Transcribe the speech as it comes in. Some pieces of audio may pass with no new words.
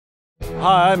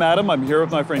Hi, I'm Adam. I'm here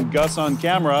with my friend Gus on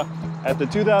camera at the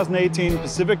 2018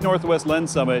 Pacific Northwest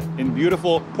Lens Summit in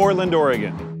beautiful Portland,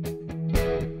 Oregon.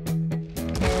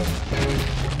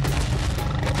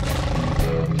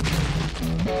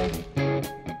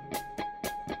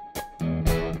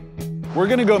 We're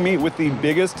going to go meet with the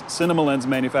biggest cinema lens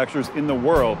manufacturers in the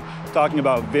world, talking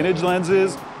about vintage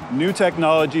lenses, new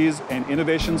technologies, and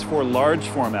innovations for large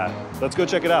format. Let's go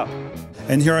check it out.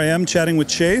 And here I am chatting with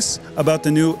Chase about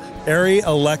the new ARRI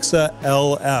Alexa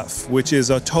LF, which is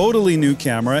a totally new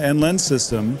camera and lens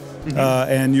system,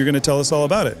 and you're going to tell us all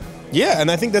about it. Yeah,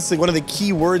 and I think that's one of the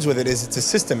key words with it is it's a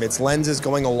system. It's lenses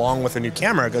going along with a new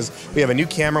camera, because we have a new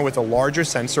camera with a larger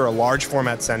sensor, a large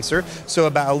format sensor, so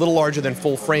about a little larger than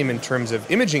full frame in terms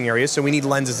of imaging area, so we need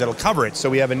lenses that'll cover it. So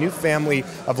we have a new family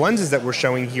of lenses that we're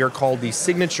showing here called the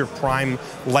Signature Prime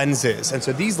lenses. And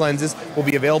so these lenses will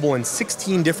be available in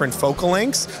 16 different focal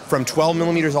lengths, from 12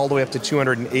 millimeters all the way up to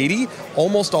 280.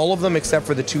 Almost all of them, except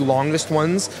for the two longest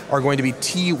ones, are going to be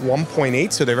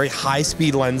T1.8, so they're very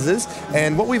high-speed lenses.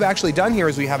 And what we've actually done here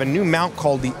is we have a new mount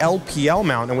called the LPL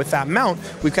mount, and with that mount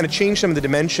we've kind of changed some of the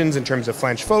dimensions in terms of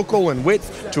flange focal and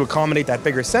width to accommodate that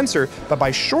bigger sensor, but by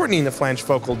shortening the flange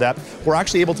focal depth we're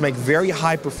actually able to make very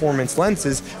high performance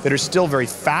lenses that are still very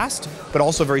fast but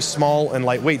also very small and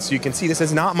lightweight. So you can see this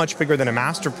is not much bigger than a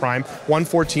Master Prime,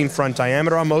 114 front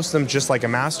diameter on most of them, just like a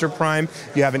Master Prime.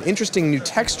 You have an interesting new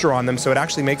texture on them, so it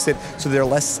actually makes it so they're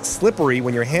less slippery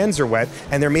when your hands are wet,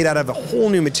 and they're made out of a whole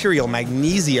new material,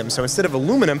 magnesium. So instead of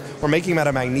aluminum, we're making them out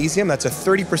of magnesium. That's a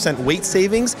 30% weight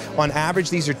savings. On average,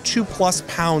 these are 2+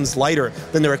 pounds lighter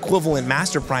than their equivalent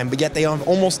Master Prime, but yet they have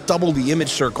almost double the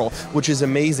image circle, which is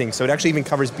amazing. So it actually even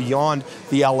covers beyond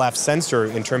the LF sensor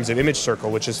in terms of image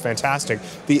circle, which is fantastic.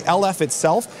 The LF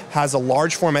itself has a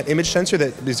large format image sensor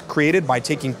that is created by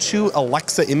taking two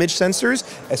Alexa image sensors,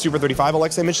 Super 35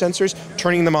 Alexa image sensors,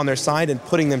 turning them on their side and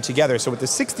putting them together. So with the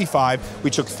 65, we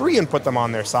took 3 and put them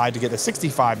on their side to get the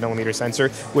 65 millimeter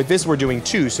sensor. With this, we're doing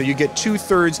 2. So you get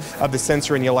 2/3 of the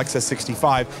sensor in the Alexa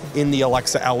 65 in the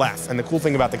Alexa LF. And the cool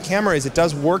thing about the camera is it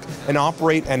does work and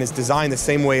operate and is designed the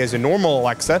same way as a normal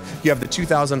Alexa. You have the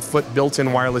 2,000-foot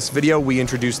built-in wireless video we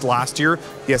introduced last year,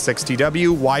 the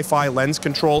SXTW, Wi-Fi, lens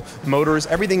control, motors,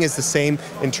 everything is the same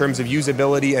in terms of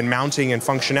usability and mounting and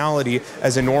functionality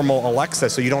as a normal Alexa.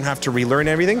 So you don't have to relearn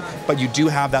everything, but you do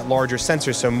have that larger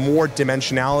sensor, so more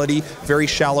dimensionality, very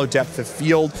shallow depth of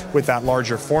field with that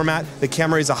larger format. The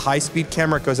camera is a high-speed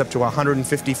camera. It goes up to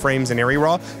 150 frames in ARRI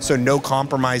RAW, so no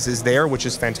compromises there, which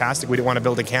is fantastic. We didn't want to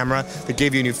build a camera that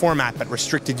gave you a new format but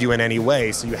restricted you in any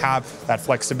way. So you have that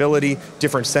flexibility,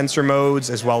 different sensor modes,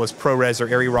 as well as ProRes or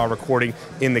ARRI RAW recording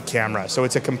in the camera. So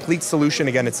it's a complete solution.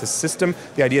 Again, it's a system.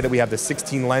 The idea that we have the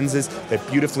 16 lenses that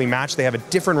beautifully match. They have a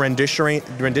different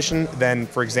rendition than,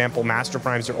 for example, Master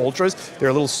Primes or Ultras. They're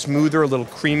a little smoother, a little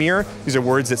creamier. These are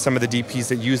words that some of the DPs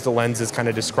that use the lenses kind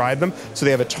of describe them. So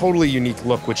they have a totally unique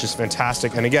look, which is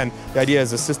fantastic. And again, the idea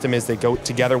as a system is they go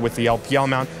together with the LPL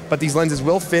mount, but these lenses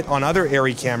will fit on other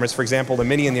ARRI cameras. For example, the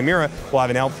Mini and the Amira will have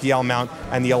an LPL mount,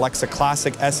 and the Alexa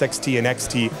Classic, SXT, and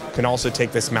XT can also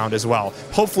take this mount as well.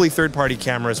 Hopefully third-party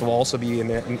cameras will also be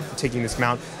taking this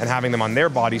mount and having them on their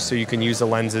body, so you can use the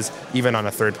lenses even on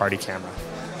a third-party camera.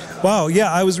 Wow,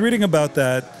 yeah, I was reading about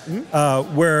that,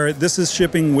 where this is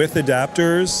shipping with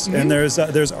adapters, and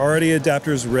there's already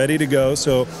adapters ready to go,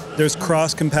 so there's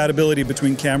cross-compatibility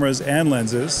between cameras and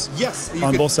lenses. Yes.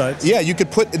 On both sides. Yeah, you could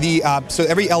put the, so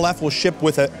every LF will ship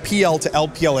with a PL to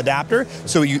LPL adapter,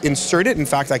 so you insert it. In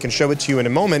fact, I can show it to you in a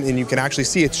moment, and you can actually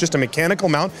see it's just a mechanical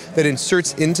mount that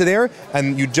inserts into there,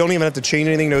 and you don't even have to change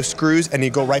anything, no screws, and you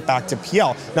go right back to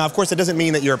PL. Now, of course, it doesn't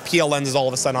mean that your PL lenses all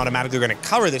of a sudden automatically are going to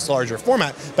cover this larger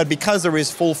format, but because there is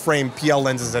full-frame PL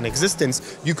lenses in existence,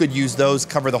 you could use those,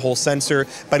 cover the whole sensor.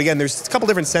 But again, there's a couple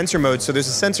different sensor modes. So there's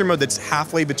a sensor mode that's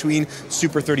halfway between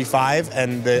Super 35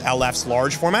 and the LF's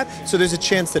large format. So there's a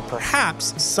chance that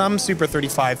perhaps some Super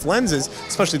 35 lenses,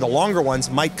 especially the longer ones,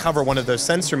 might cover one of those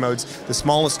sensor modes, the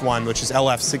smallest one, which is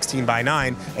LF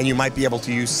 16:9, and you might be able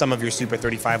to use some of your Super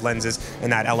 35 lenses in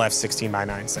that LF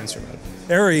 16:9 sensor mode.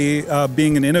 ARRI,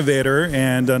 being an innovator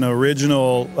and an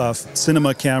original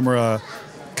cinema camera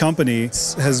company,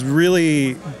 has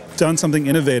really done something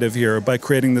innovative here by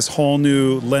creating this whole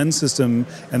new lens system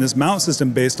and this mount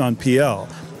system based on PL.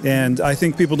 And I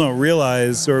think people don't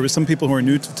realize, or some people who are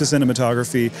new to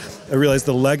cinematography, realize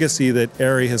the legacy that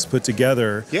ARRI has put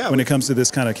together when it comes to this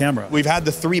kind of camera. We've had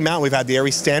the 3 mount. We've had the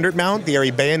ARRI standard mount, the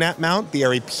ARRI bayonet mount, the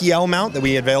ARRI PL mount that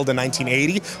we unveiled in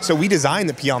 1980. So we designed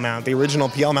the PL mount. The original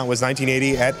PL mount was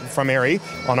 1980 from ARRI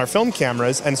on our film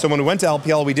cameras. And so when we went to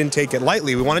LPL, we didn't take it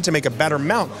lightly. We wanted to make a better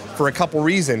mount for a couple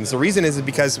reasons. The reason is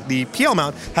because the PL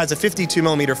mount has a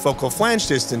 52mm focal flange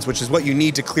distance, which is what you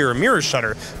need to clear a mirror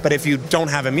shutter. But if you don't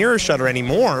have a mirror shutter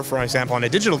anymore, for example, on a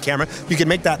digital camera, you can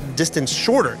make that distance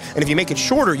shorter. And if you make it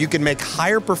shorter, you can make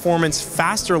higher performance,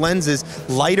 faster lenses,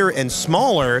 lighter and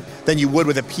smaller than you would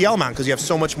with a PL mount, because you have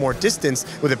so much more distance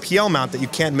with a PL mount that you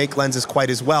can't make lenses quite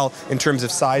as well in terms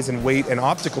of size and weight and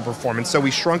optical performance. So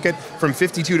we shrunk it from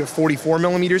 52 to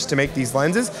 44mm to make these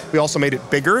lenses. We also made it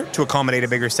bigger to accommodate a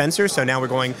bigger sensor. So now we're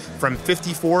going from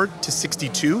 54 to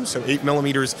 62, so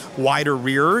 8mm wider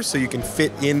rear, so you can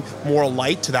fit in more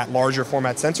light to that larger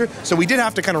format sensor. So we did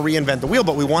have to kind of reinvent the wheel,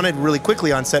 but we wanted really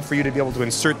quickly on set for you to be able to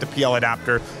insert the PL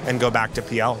adapter and go back to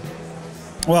PL.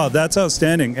 Wow, that's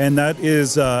outstanding, and that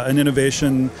is an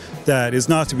innovation that is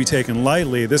not to be taken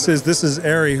lightly. This is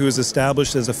ARRI, who is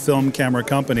established as a film camera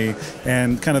company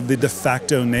and kind of the de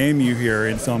facto name you hear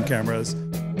in film cameras.